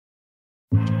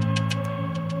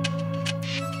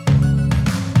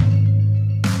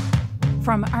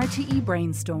From RTE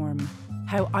Brainstorm,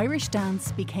 How Irish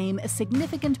Dance Became a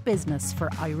Significant Business for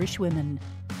Irish Women,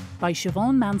 by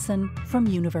Siobhan Manson from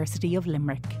University of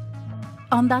Limerick.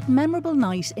 On that memorable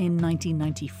night in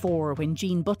 1994 when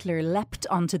Jean Butler leapt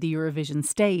onto the Eurovision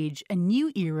stage, a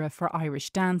new era for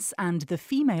Irish dance and the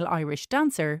female Irish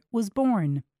dancer was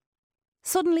born.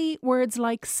 Suddenly, words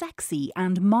like sexy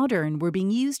and modern were being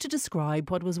used to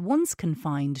describe what was once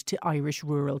confined to Irish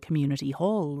rural community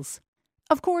halls.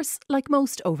 Of course, like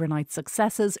most overnight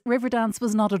successes, Riverdance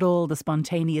was not at all the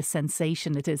spontaneous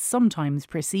sensation it is sometimes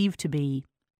perceived to be.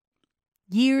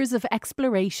 Years of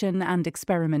exploration and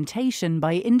experimentation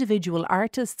by individual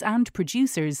artists and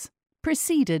producers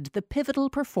preceded the pivotal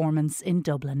performance in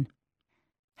Dublin.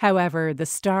 However, the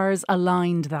stars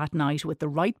aligned that night with the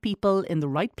right people in the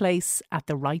right place at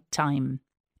the right time.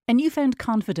 A newfound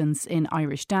confidence in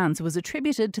Irish dance was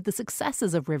attributed to the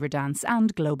successes of Riverdance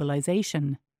and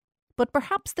globalisation. But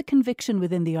perhaps the conviction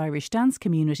within the Irish dance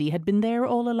community had been there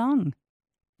all along.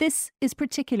 This is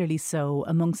particularly so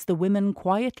amongst the women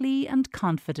quietly and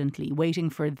confidently waiting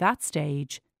for that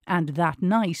stage and that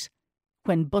night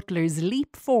when Butler's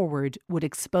leap forward would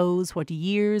expose what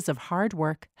years of hard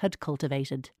work had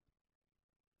cultivated.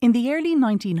 In the early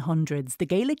 1900s, the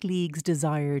Gaelic League's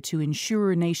desire to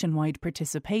ensure nationwide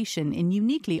participation in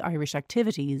uniquely Irish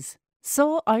activities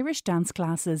saw Irish dance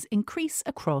classes increase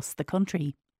across the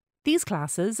country. These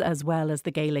classes, as well as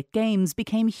the Gaelic Games,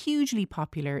 became hugely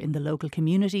popular in the local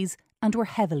communities and were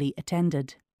heavily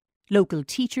attended. Local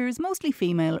teachers, mostly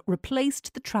female,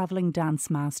 replaced the travelling dance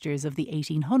masters of the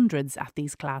 1800s at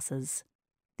these classes.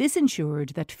 This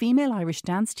ensured that female Irish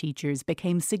dance teachers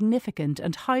became significant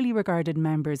and highly regarded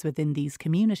members within these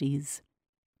communities.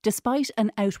 Despite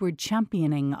an outward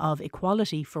championing of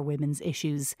equality for women's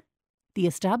issues, the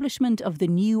establishment of the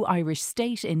new Irish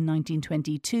state in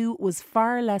 1922 was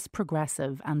far less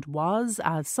progressive and was,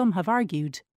 as some have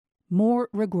argued, more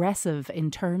regressive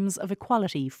in terms of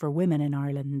equality for women in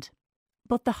Ireland.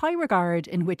 But the high regard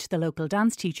in which the local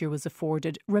dance teacher was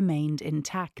afforded remained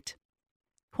intact.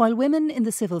 While women in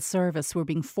the civil service were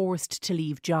being forced to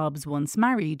leave jobs once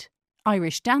married,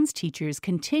 Irish dance teachers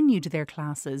continued their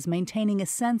classes, maintaining a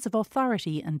sense of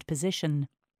authority and position.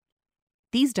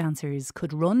 These dancers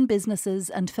could run businesses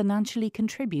and financially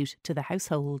contribute to the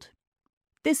household.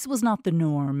 This was not the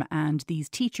norm, and these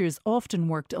teachers often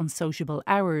worked unsociable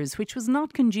hours, which was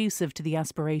not conducive to the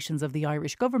aspirations of the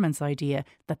Irish government's idea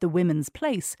that the women's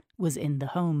place was in the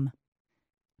home.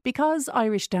 Because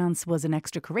Irish dance was an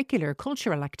extracurricular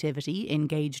cultural activity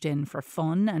engaged in for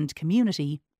fun and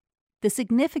community, the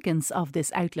significance of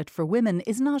this outlet for women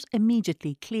is not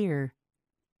immediately clear.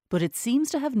 But it seems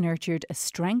to have nurtured a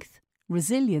strength,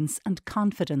 resilience and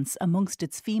confidence amongst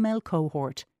its female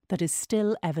cohort that is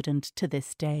still evident to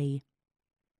this day.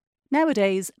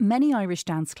 Nowadays, many Irish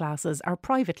dance classes are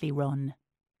privately run.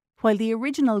 While the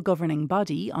original governing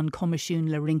body, An Comisiún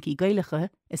le Rinci Gaeilge,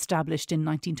 established in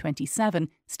 1927,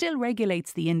 still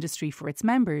regulates the industry for its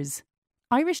members,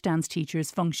 Irish dance teachers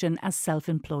function as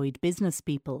self-employed business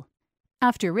people.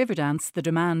 After Riverdance, the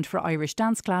demand for Irish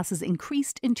dance classes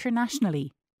increased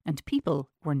internationally, and people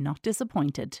were not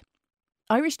disappointed.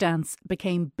 Irish dance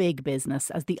became big business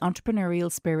as the entrepreneurial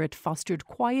spirit fostered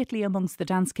quietly amongst the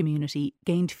dance community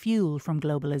gained fuel from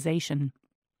globalisation.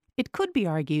 It could be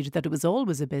argued that it was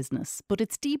always a business, but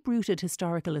its deep-rooted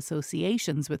historical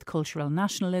associations with cultural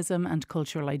nationalism and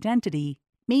cultural identity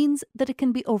means that it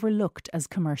can be overlooked as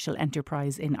commercial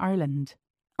enterprise in Ireland.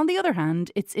 On the other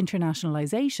hand, its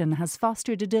internationalisation has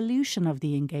fostered a dilution of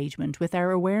the engagement with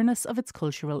our awareness of its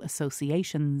cultural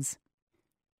associations.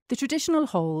 The traditional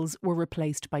halls were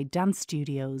replaced by dance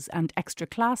studios and extra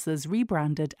classes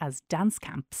rebranded as dance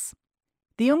camps.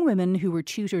 The young women who were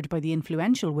tutored by the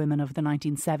influential women of the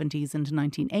 1970s and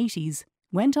 1980s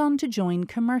went on to join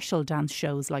commercial dance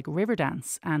shows like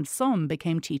Riverdance, and some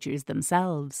became teachers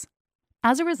themselves.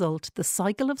 As a result, the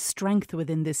cycle of strength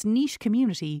within this niche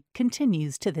community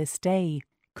continues to this day.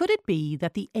 Could it be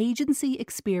that the agency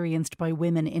experienced by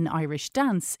women in Irish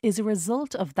dance is a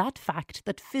result of that fact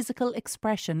that physical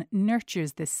expression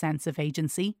nurtures this sense of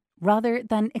agency, rather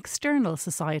than external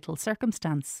societal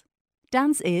circumstance?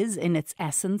 Dance is, in its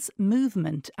essence,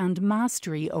 movement and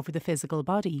mastery over the physical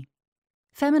body.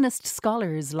 Feminist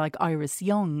scholars like Iris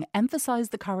Young emphasise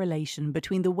the correlation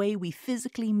between the way we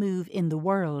physically move in the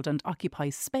world and occupy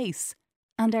space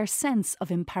and our sense of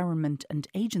empowerment and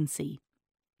agency.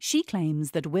 She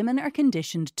claims that women are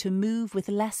conditioned to move with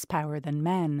less power than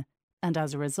men, and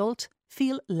as a result,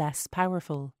 feel less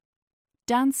powerful.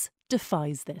 Dance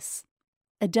defies this.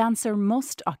 A dancer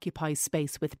must occupy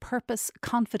space with purpose,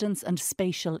 confidence, and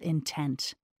spatial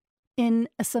intent. In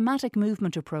a somatic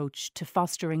movement approach to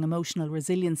fostering emotional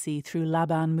resiliency through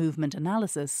Laban movement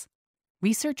analysis,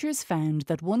 researchers found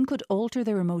that one could alter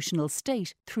their emotional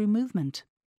state through movement.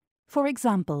 For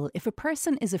example, if a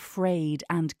person is afraid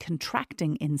and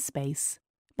contracting in space,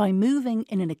 by moving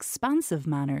in an expansive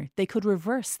manner, they could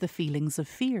reverse the feelings of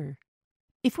fear.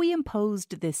 If we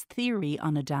imposed this theory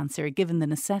on a dancer given the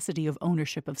necessity of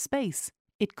ownership of space,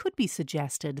 it could be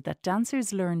suggested that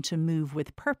dancers learn to move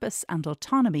with purpose and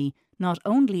autonomy not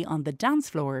only on the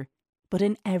dance floor, but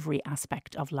in every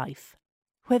aspect of life.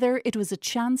 Whether it was a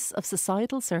chance of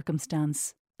societal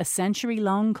circumstance, a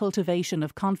century-long cultivation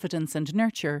of confidence and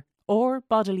nurture, or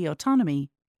bodily autonomy,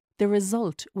 the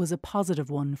result was a positive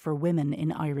one for women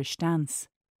in Irish dance.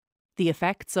 The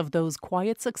effects of those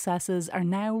quiet successes are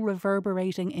now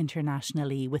reverberating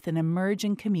internationally with an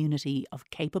emerging community of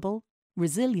capable,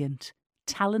 resilient,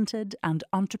 talented and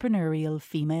entrepreneurial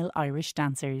female Irish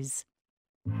dancers.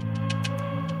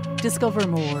 Discover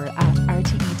more at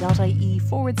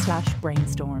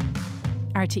rte.ie/brainstorm.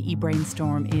 RTE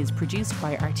Brainstorm is produced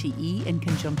by RTE in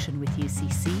conjunction with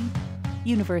UCC,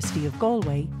 University of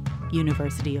Galway,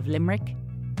 University of Limerick,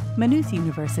 Maynooth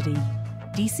University,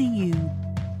 DCU,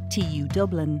 TU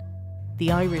Dublin,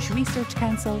 the Irish Research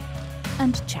Council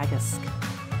and Teagasc.